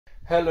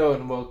Hello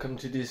and welcome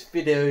to this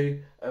video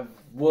of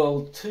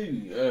World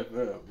 2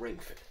 of Ring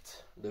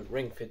Fit, the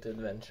Ring Fit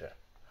adventure.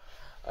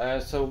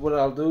 So what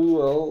I'll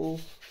do, I'll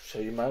show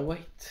you my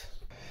weight.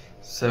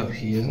 So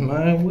here's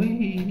my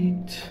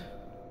weight.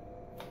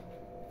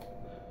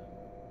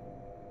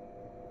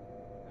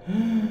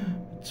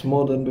 It's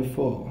more than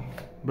before,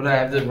 but I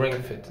have the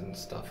Ring Fit and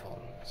stuff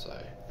on, so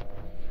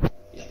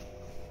yeah.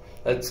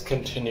 Let's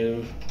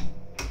continue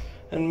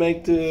and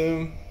make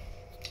the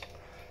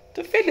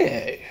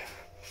video.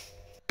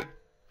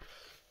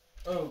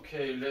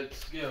 Okay,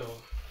 let's go.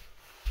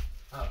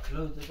 I'll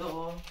close the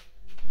door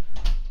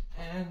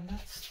and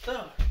let's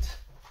start.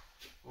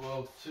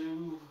 World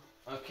 2.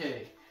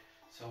 Okay,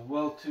 so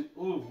World 2.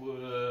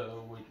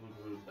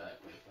 Wait, back.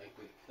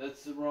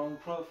 That's the wrong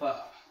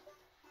profile.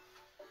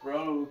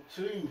 World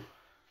 2.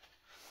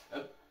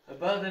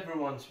 About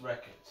everyone's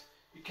records.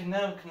 You can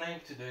now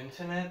connect to the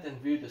internet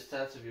and view the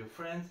stats of your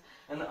friends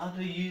and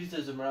other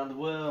users around the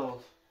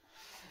world,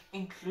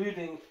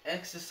 including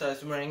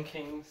exercise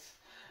rankings,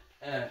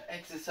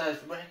 exercise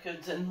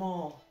records and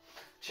more.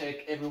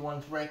 Check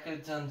everyone's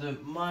records under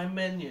my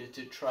menu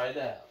to try it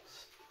out.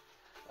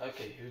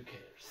 Okay, who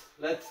cares?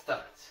 Let's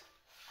start.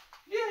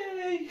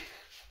 Yay!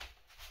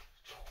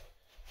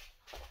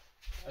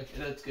 Okay,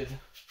 that's good.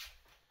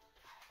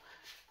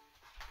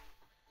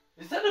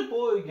 Is that a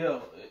boy or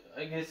girl?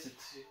 I guess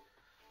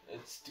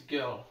it's the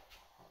girl.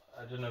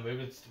 I don't know,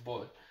 maybe it's the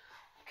boy.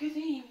 Good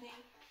evening.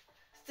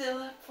 Still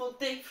up for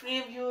day 3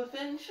 of your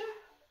adventure?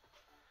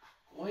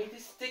 Way to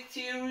stick to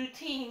your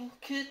routine.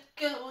 Good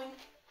going.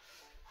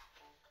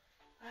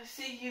 I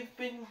see you've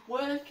been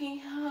working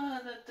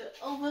hard at the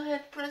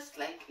overhead press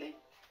lately.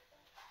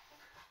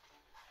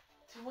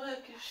 To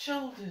work your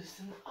shoulders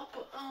and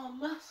upper arm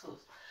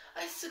muscles,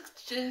 I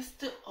suggest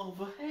the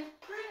overhead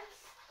press.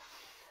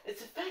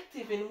 It's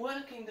effective in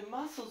working the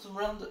muscles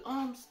around the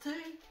arms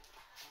too.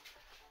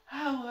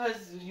 How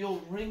has your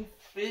ring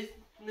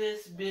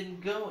fitness been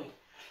going?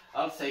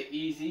 I'll say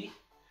easy,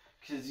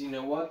 because you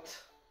know what?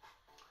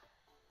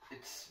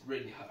 It's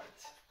really hard.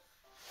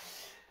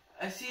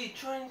 I see,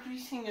 try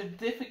increasing your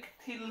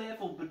difficulty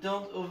level, but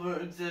don't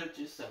overexert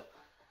yourself.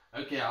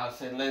 Okay, I'll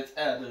say let's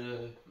add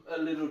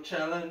a little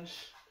challenge.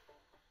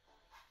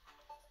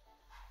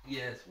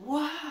 Yes,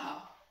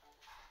 wow!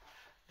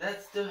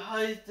 That's the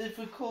highest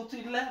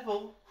difficulty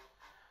level.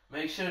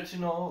 Make sure to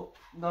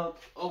not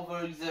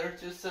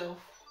overexert yourself.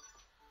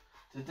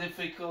 The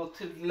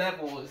difficulty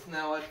level is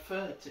now at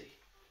 30.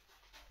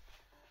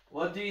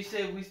 What do you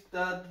say we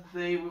start the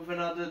day with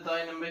another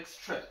dynamic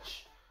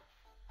stretch?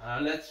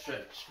 Let's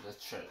stretch.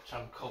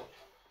 I'm cold.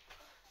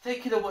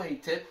 Take it away,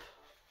 Tip.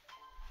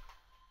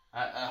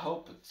 I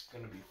hope it's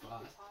gonna be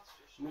fast.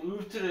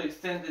 Move to the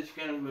extent that you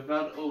can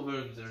without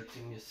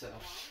overexerting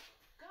yourself.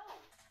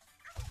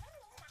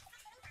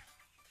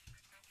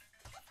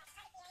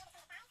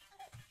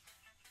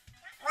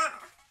 Wow.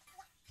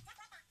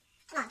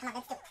 Come on,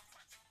 let's do it.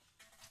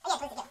 Oh,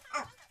 yeah, let's go.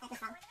 Oh, that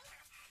was wrong.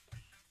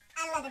 I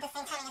love it, the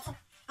same timing.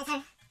 That's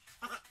her.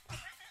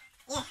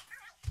 Yeah.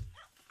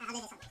 I'll do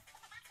this one.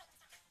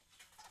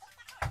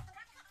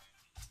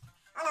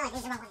 Oh no, I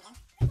used the wrong one again.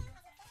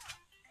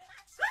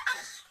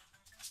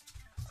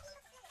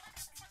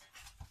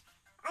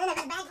 Oh no,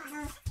 the bag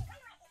muscles.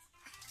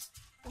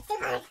 It's too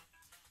hard.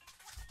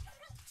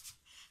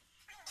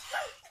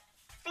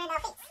 Bring our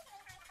feet.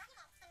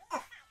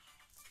 Oh.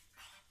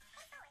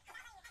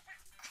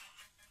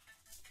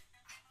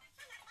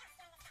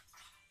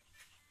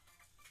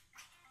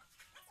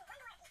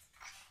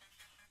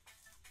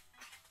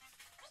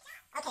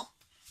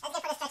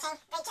 Okay, let's go for the stretching.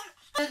 Great job.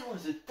 That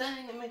was a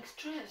dynamic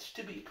stretch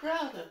to be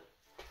proud of.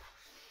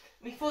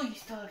 Before you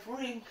start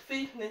ring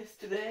fitness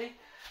today,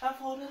 I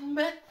thought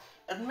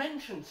I'd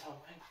mention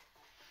something.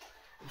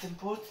 It's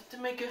important to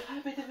make a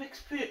habit of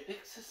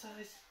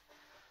exercise.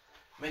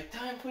 Make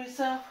time for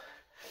yourself,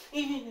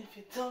 even if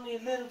it's only a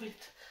little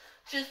bit,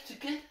 just to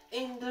get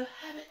in the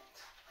habit.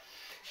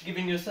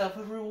 Giving yourself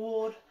a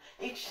reward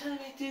each time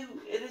you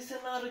do, it is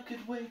another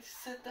good way to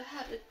set the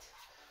habit.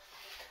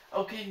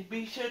 Okay,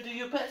 be sure to do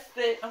your best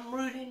today. I'm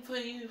rooting for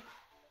you.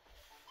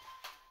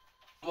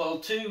 Well,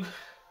 2.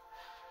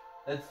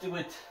 Let's do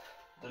it.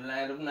 The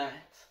land of night.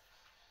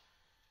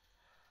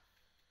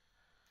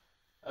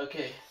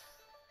 Okay.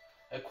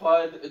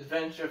 Acquired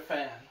adventure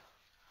fan.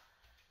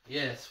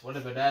 Yes,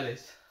 whatever that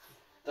is.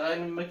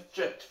 Dynamic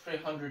stretch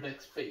 300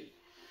 XP.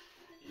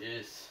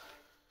 Yes.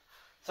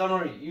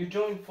 Summary. You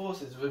joined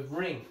forces with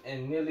Ring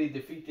and nearly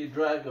defeated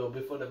Drago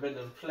before the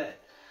villain fled.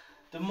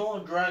 The more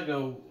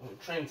Drago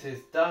trains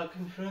his dark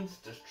influence,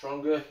 the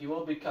stronger he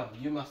will become.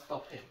 You must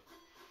stop him.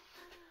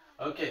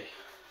 Okay.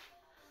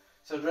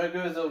 So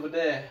Drago is over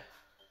there.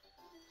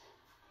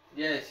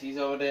 Yes, he's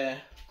over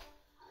there.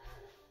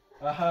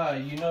 Aha,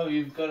 you know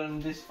you've gotten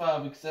this far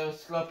because I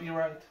was sloppy,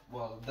 right?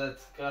 Well,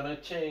 that's gonna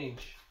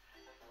change.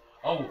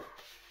 Oh.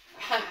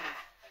 Ha!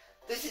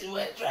 This is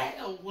where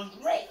Drago was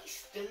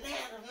raised, the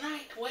land of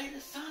night where the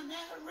sun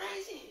never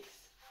rises.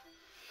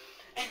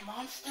 And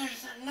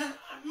monsters are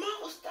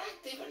most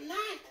active at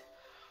night.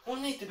 We'll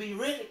need to be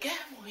really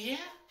careful here.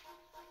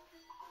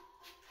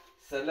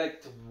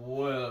 select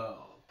world.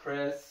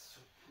 Press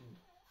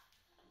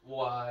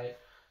Y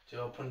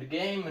to open the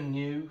game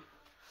menu.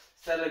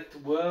 Select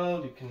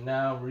world. You can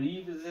now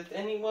revisit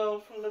any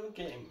world from the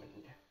game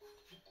menu.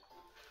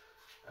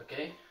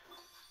 Okay.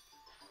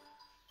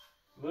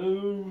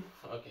 Move.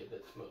 Okay,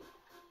 let's move.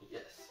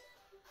 Yes.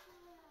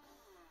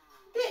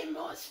 There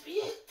must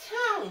be a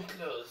town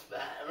close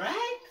by,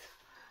 right?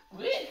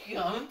 We've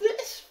come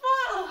this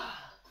far.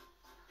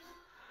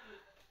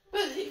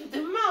 But if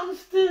the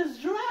monsters,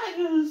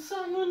 dragons,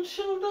 someone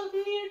showed up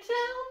near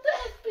town,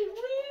 that'd be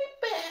really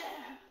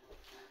bad.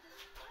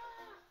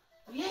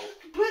 We have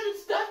to put and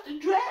stop the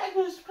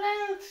dragon's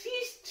plans.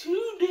 He's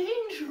too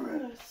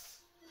dangerous.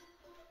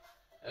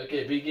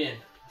 Okay, begin.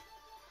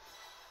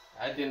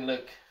 I didn't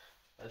look.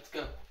 Let's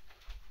go.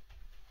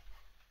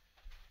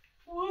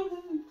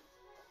 Woo.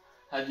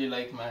 How do you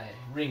like my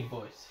ring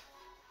voice?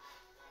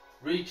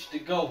 Reach the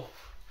goal.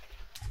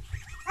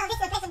 Oh, this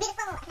place is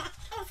beautiful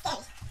and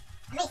scary.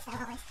 Great so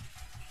always.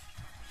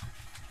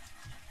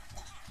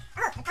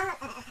 Oh, the tunnel,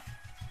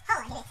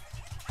 hole it is.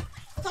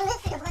 You can move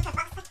through the water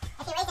faster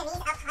if you raise your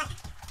knees up high.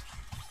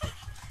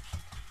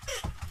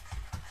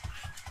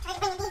 Try to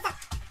bring your knees up.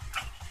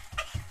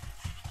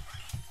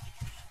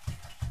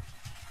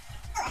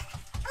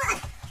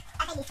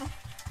 I think you should.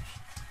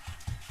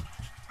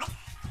 What?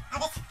 Oh,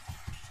 this.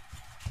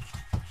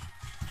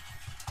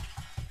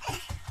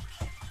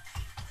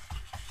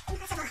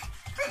 Impossible.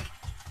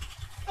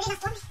 Really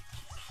enough for me?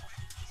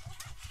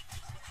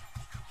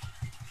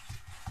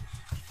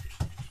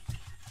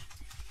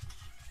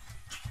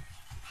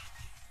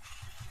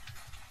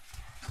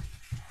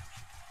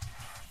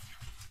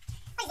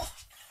 What is this? Oh,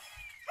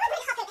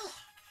 really hot today.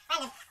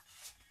 Random.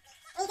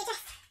 I need to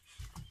just.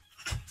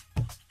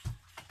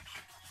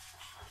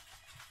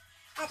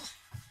 Okay.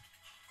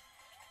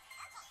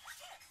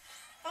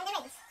 Then the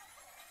rings.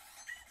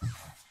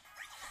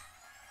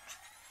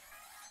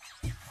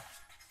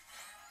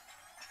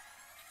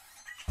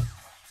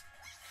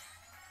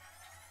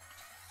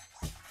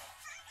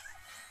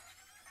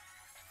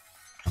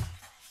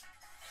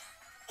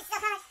 It's so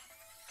hard.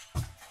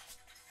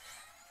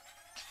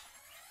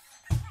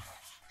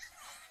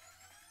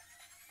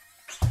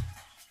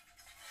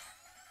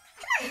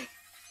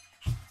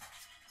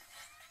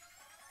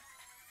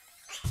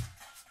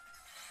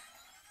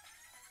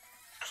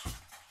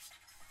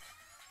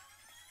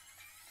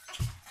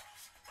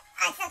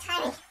 Oh, it's so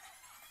tiring.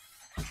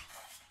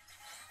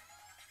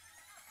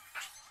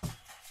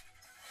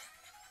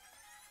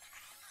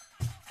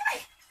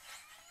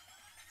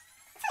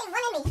 It's only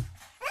one in me.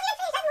 I'm not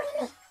even that one in me. Oh, it's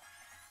so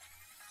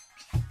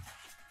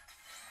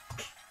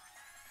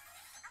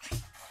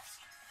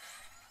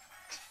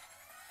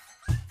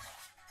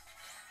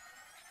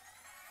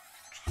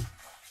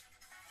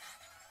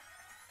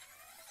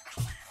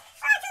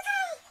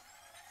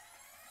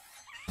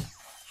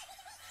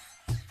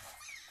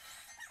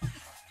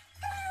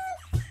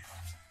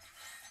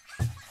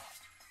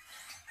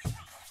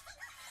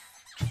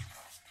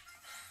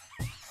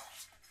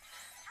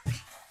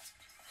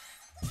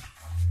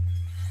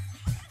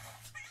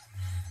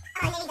tiring.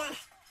 Oh, nearly done.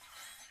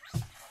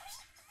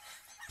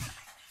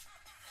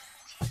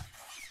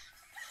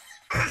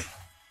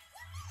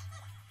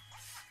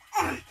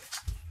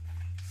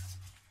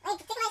 I need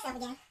to pick myself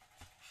again.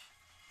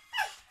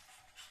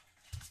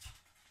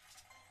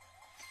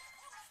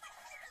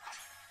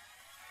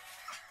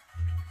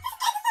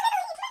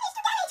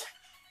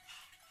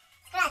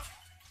 Squats.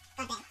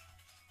 Goddamn.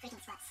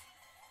 Freaking squats.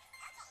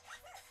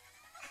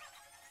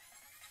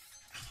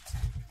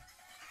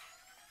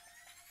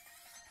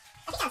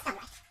 I think I was done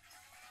right.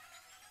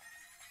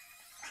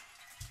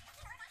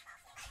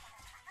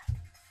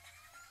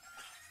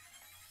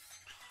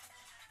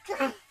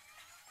 Come on.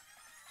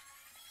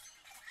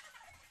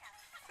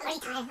 I'm already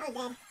tired. I'm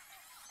dead.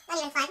 Not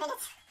even 5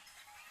 minutes.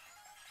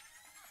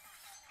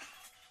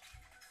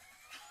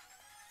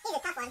 He's a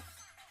tough one.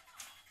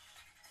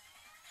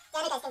 The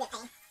other guy's gonna be a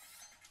pain.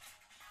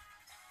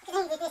 Because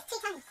then there's 3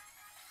 times.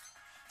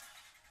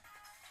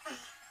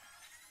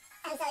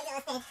 I'm so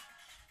exhausted.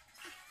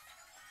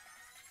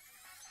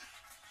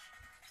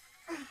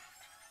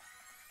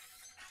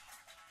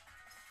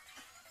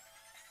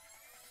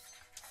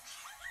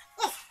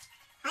 Yes!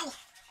 Finally.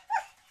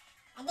 Woo!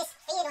 And this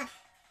figured one.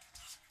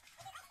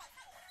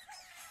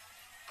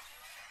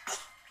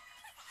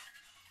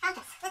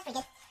 Counters. That's pretty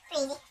good.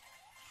 Pretty easy.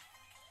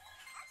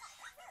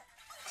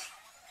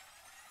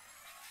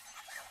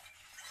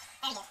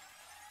 Very good.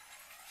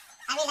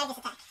 I really like this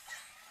attack.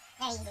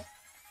 Very easy.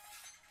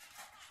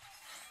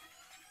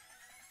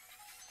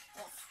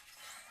 Yes.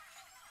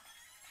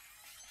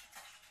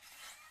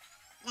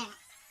 Very nice.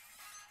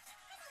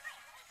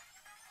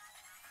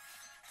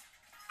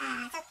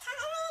 So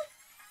tiring.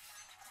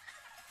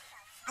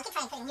 I'll keep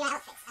trying putting new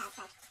outfits for my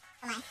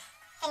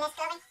fitness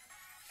going.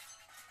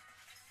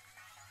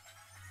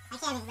 I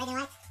can't even really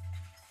like.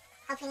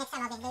 Hopefully next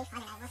time I'll be blue. I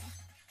don't know, we'll see.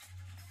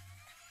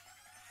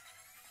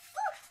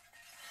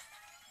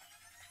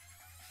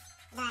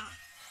 Woo!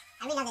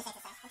 I really love this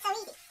exercise. It's so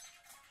easy.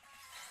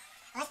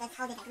 Well, let's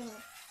hold it like really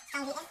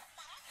strongly in. I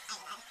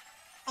don't know.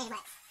 It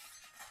works.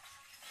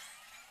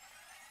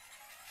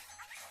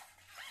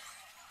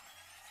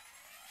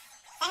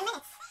 7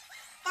 minutes.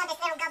 God, this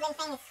little goblin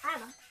thing is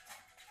horrible.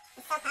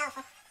 It's so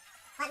powerful.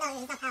 Well, no,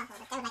 he's not powerful,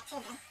 but there were like 2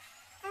 of them.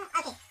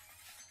 Okay.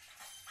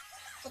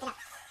 Keep it up.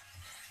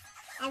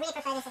 I really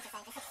prefer this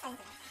exercise. This exercise is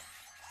amazing.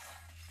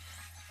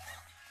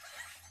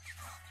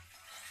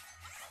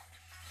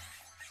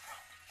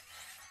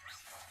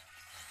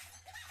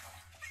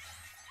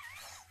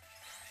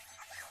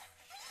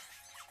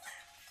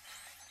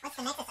 What's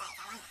the next exercise?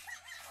 I wonder.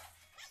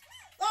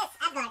 Yes,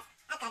 ab guards.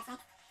 Ab guards, right?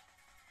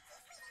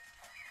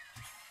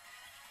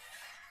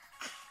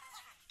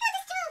 God,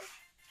 there's 2!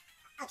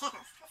 Oh,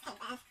 chapels. That's kind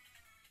of bad.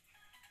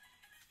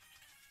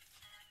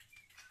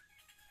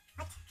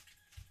 What?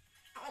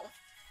 Oh, wait.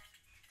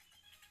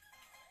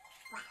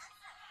 Wow.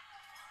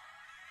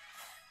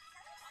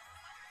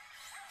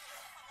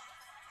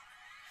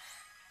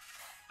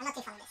 I'm not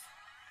too fond of this.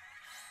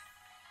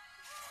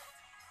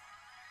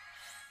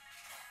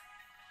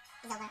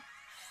 It's over.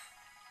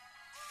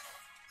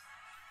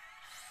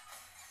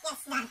 Yes,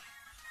 done.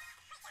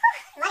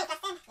 Whew, money plus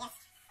 10. Yes,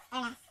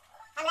 very nice.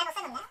 I'm level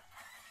 7 now.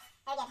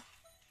 Very good.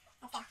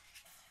 Let's go. Let's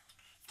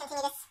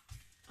continue this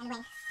and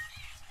win.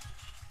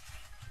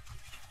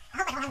 I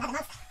hope I don't have another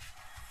monster.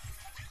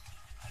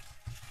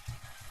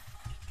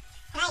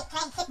 Can I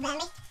hit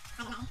Bambi?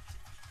 I don't know.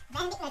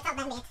 Bambi? No, it's not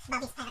Bambi, it's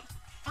Bobby's parent.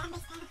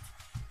 Bambi's parent.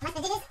 Must I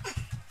do this?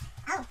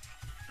 Oh.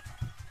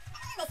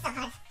 This is so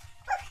hard.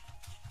 Whew.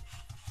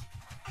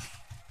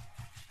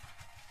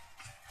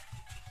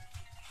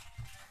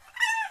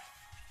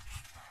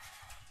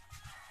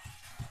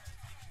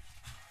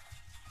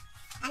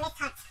 I missed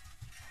hearts.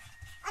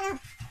 Oh no.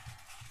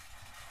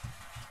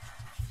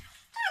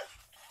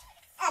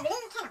 A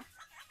blue candle.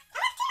 I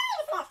have 2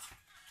 lives left.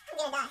 I'm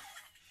gonna die.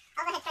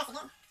 Overhead press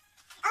again.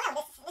 Oh no,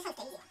 this one's the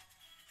easy one.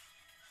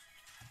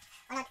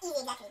 Well, not easy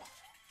exactly, but.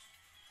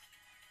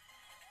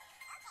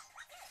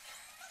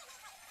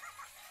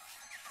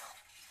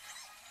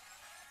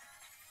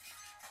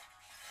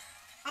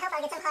 I hope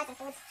I'll get some hearts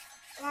afterwards.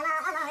 I'm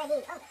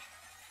already over.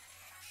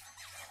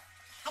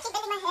 I keep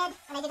bending my head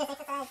when I do this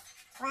exercise.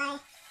 Why?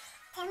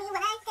 Tell me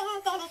what I do.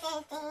 Tell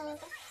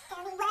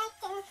me what I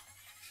do.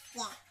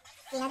 Yeah.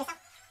 Do you know the song?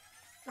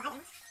 Well,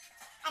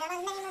 I don't know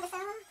the name of the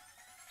song.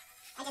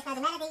 I just know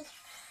the melody.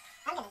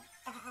 I'm gonna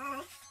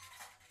die.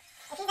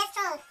 If he's as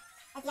strong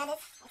as the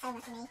others, it's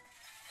over for me.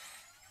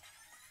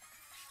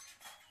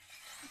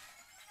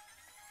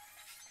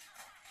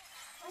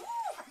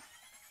 Ooh,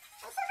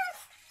 I'm so hot.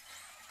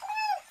 Come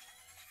on.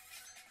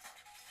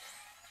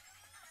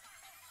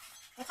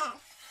 Return.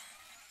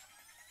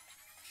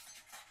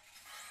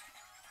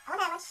 I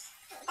wonder how much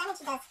damage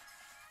he does.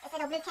 This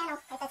little blue candle,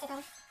 if that's it.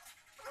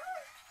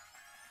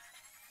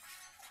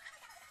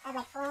 I have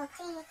like 3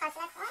 cards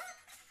left.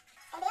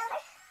 It's gonna be over.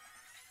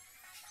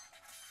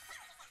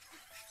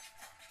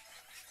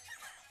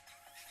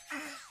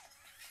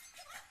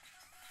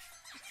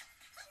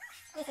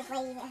 This is way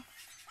easier.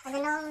 For the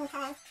long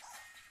time.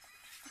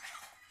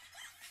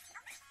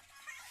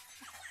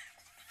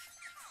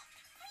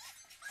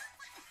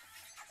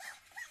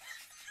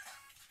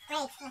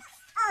 Great.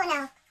 Oh no.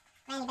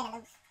 Man, you better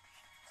lose.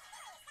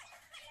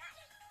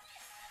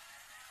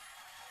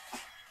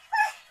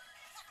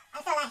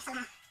 I'm still alive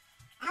somehow.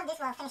 I hope this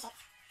will finish it.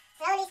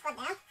 Slowly squat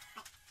down.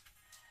 Like.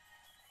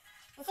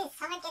 This is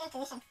hard getting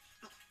position.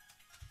 Like.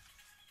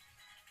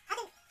 How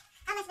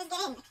am I supposed to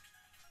get in? Like.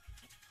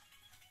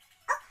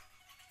 Oh!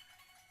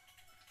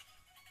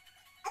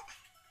 Oh!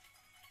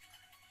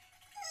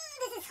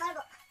 This is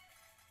horrible.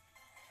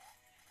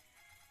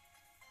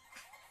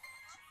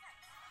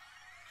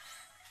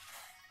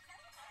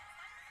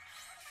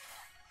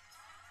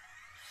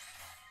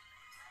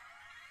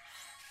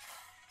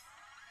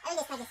 I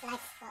really dislike this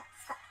light spot.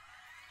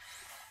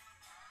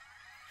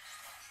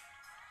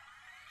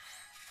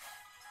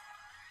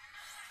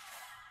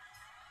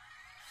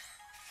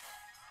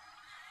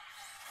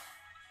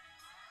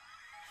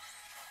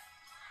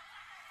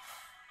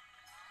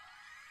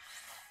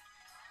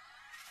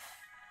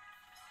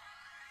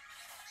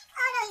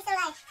 Oh no, he's still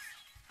alive.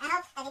 I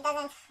hope that it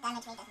doesn't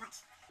damage me that much.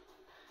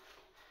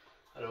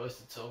 Otherwise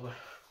it's over.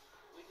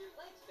 With your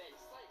legs bent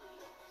slightly,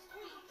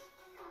 squeeze.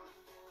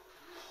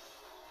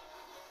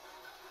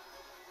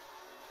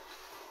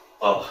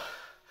 Oh.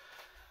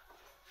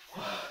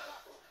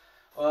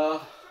 Well,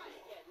 Try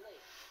again later.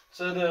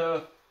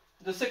 so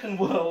the second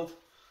world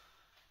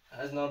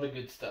has not a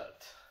good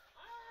start.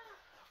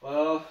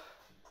 Well,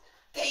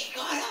 they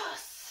got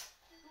us.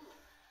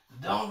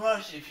 Don't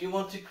rush if you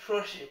want to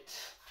crush it.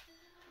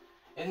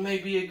 It may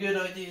be a good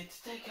idea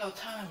to take our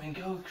time and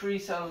go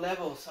increase our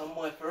level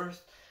somewhere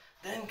first,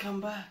 then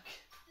come back.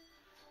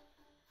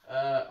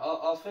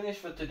 I'll finish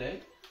for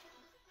today.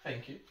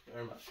 Thank you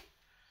very much.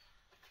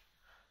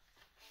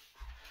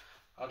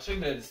 I'll check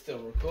that it's still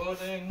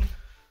recording.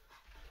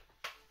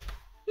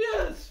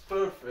 Yes,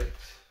 perfect.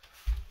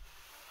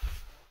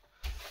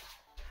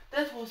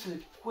 That was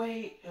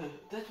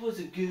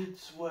a good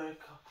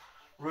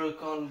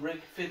work on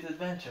Ring Fit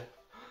Adventure.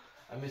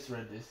 I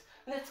misread this.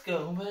 let's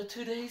go over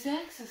today's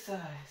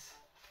exercise.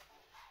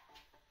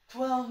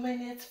 12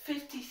 minutes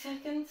 50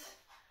 seconds,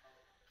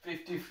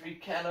 53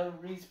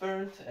 calories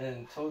burnt,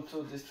 and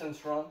total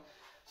distance run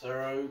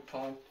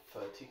 0.30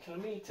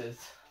 kilometers.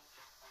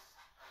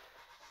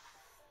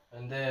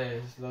 And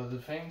there's loads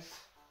of things.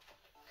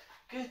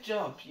 Good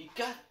job, you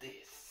got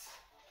this.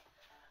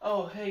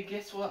 Oh hey,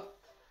 guess what?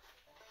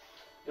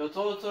 Your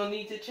total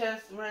needed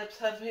chest reps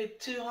have hit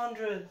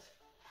 200.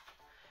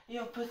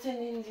 You're putting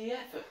in the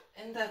effort,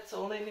 and that's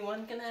all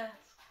anyone can ask.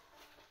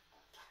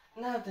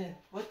 Now then,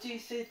 what do you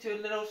say to a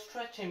little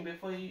stretching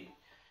before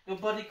your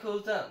body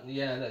cools down?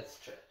 Yeah, let's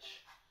stretch.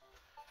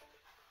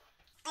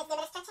 Let's do a bit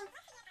of stretching.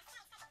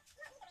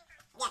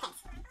 Yeah,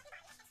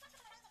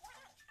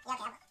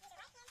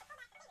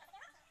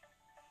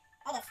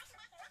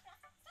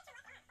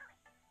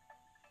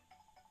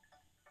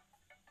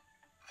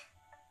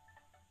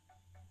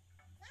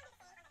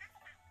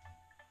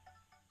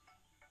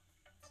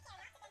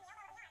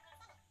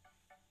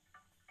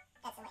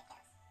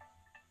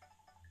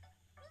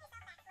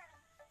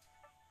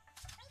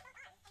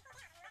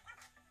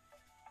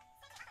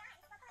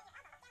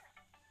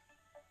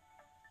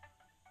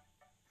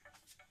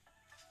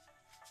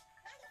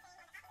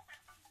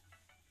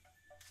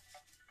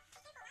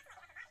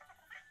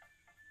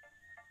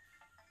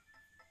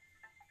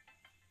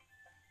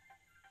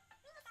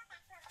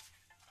 thanks.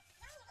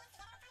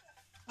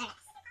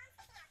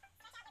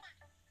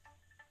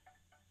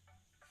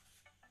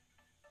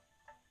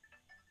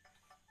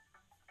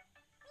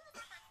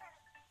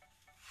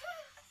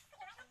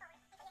 Yeah, okay. It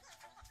is. That's the way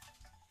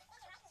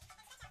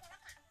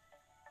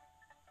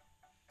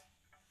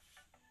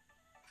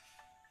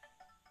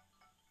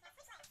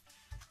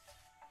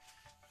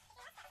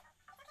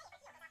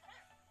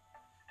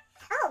it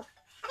goes. Oh,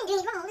 I've been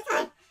doing it wrong all the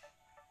time.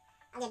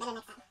 I'll do it better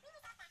next time.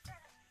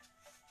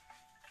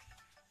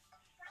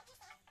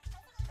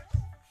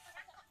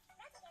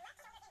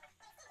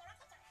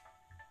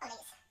 Oh,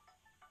 ladies.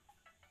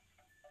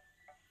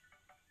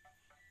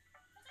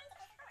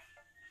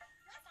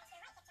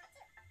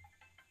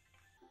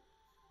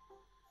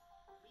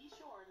 Be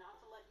sure not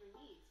to let your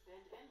knees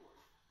bend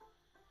inward.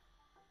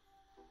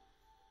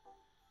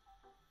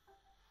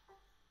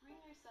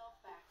 Bring yourself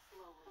back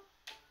slowly.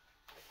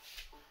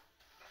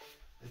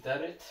 Is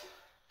that it?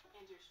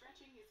 And your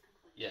stretching is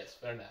complete. Yes,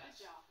 very nice.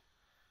 Good job.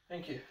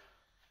 Thank you.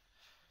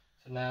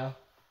 So now,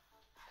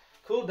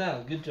 cool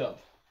down, good job.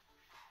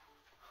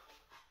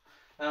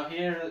 Now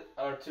here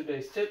are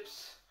today's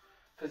tips.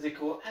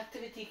 Physical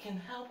activity can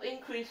help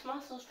increase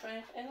muscle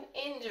strength and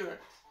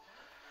endurance.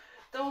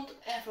 Don't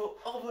ever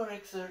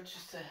overexert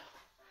yourself.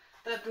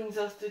 That brings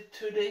us to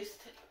today's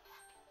tip.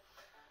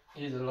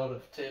 Here's a lot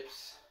of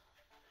tips.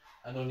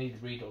 I don't need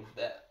to read all of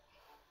that.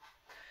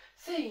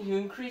 Say, you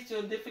increased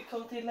your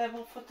difficulty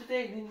level for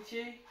today, didn't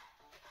you?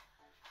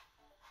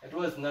 It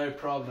was no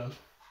problem.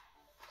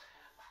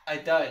 I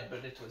died,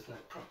 but it was no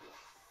problem.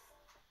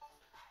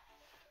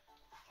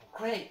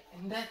 Great,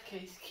 in that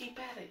case, keep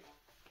at it.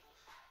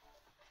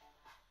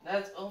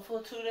 That's all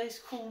for today's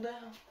cool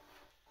down.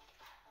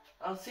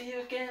 I'll see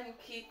you again.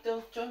 Keep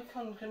those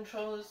Joy-Con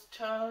controllers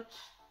charged.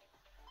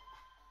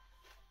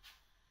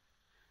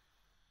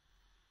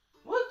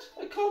 What?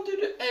 I can't do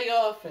the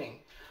AR thing.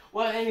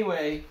 Well,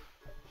 anyway,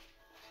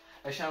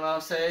 I shall now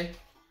say,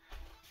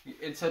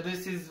 so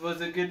this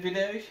was a good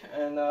video,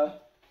 and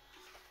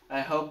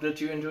I hope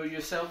that you enjoyed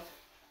yourself.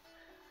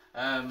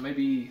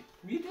 Maybe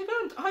you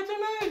didn't, I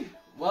don't know.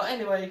 Well,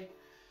 anyway,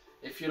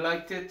 if you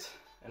liked it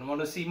and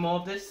want to see more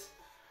of this,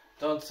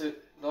 don't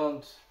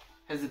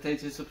hesitate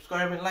to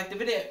subscribe and like the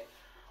video,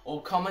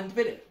 or comment the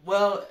video.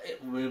 Well,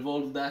 with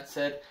all of that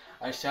said,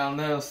 I shall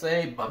now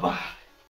say bye-bye.